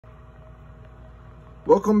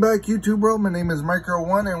Welcome back, YouTube world. My name is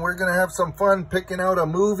Micro1, and we're gonna have some fun picking out a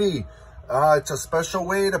movie. It's a special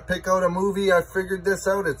way to pick out a movie. I figured this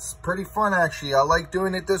out. It's pretty fun, actually. I like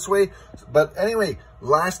doing it this way. But anyway,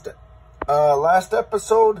 last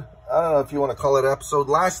episode, I don't know if you want to call it episode,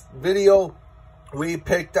 last video, we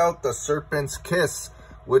picked out The Serpent's Kiss,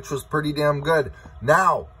 which was pretty damn good.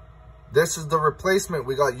 Now, this is the replacement.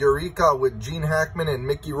 We got Eureka with Gene Hackman and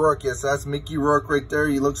Mickey Rourke. Yes, that's Mickey Rourke right there.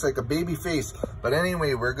 He looks like a baby face. But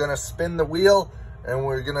anyway, we're going to spin the wheel and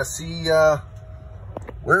we're going to see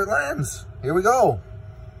where it lands. Here we go.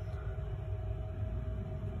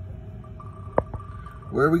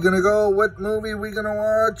 Where are we going to go? What movie are we going to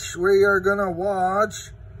watch? We are going to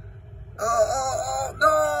watch... Oh,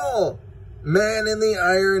 no! Man in the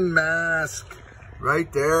Iron Mask.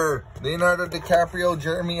 Right there. Leonardo DiCaprio,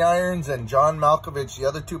 Jeremy Irons, and John Malkovich. The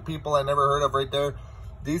other two people I never heard of right there.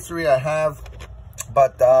 These three I have,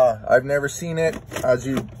 but I've never seen it, as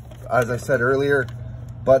I said earlier.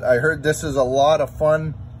 But I heard this is a lot of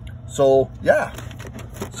fun. So, yeah.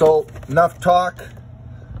 So, enough talk.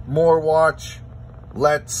 More watch.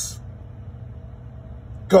 Let's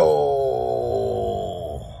go.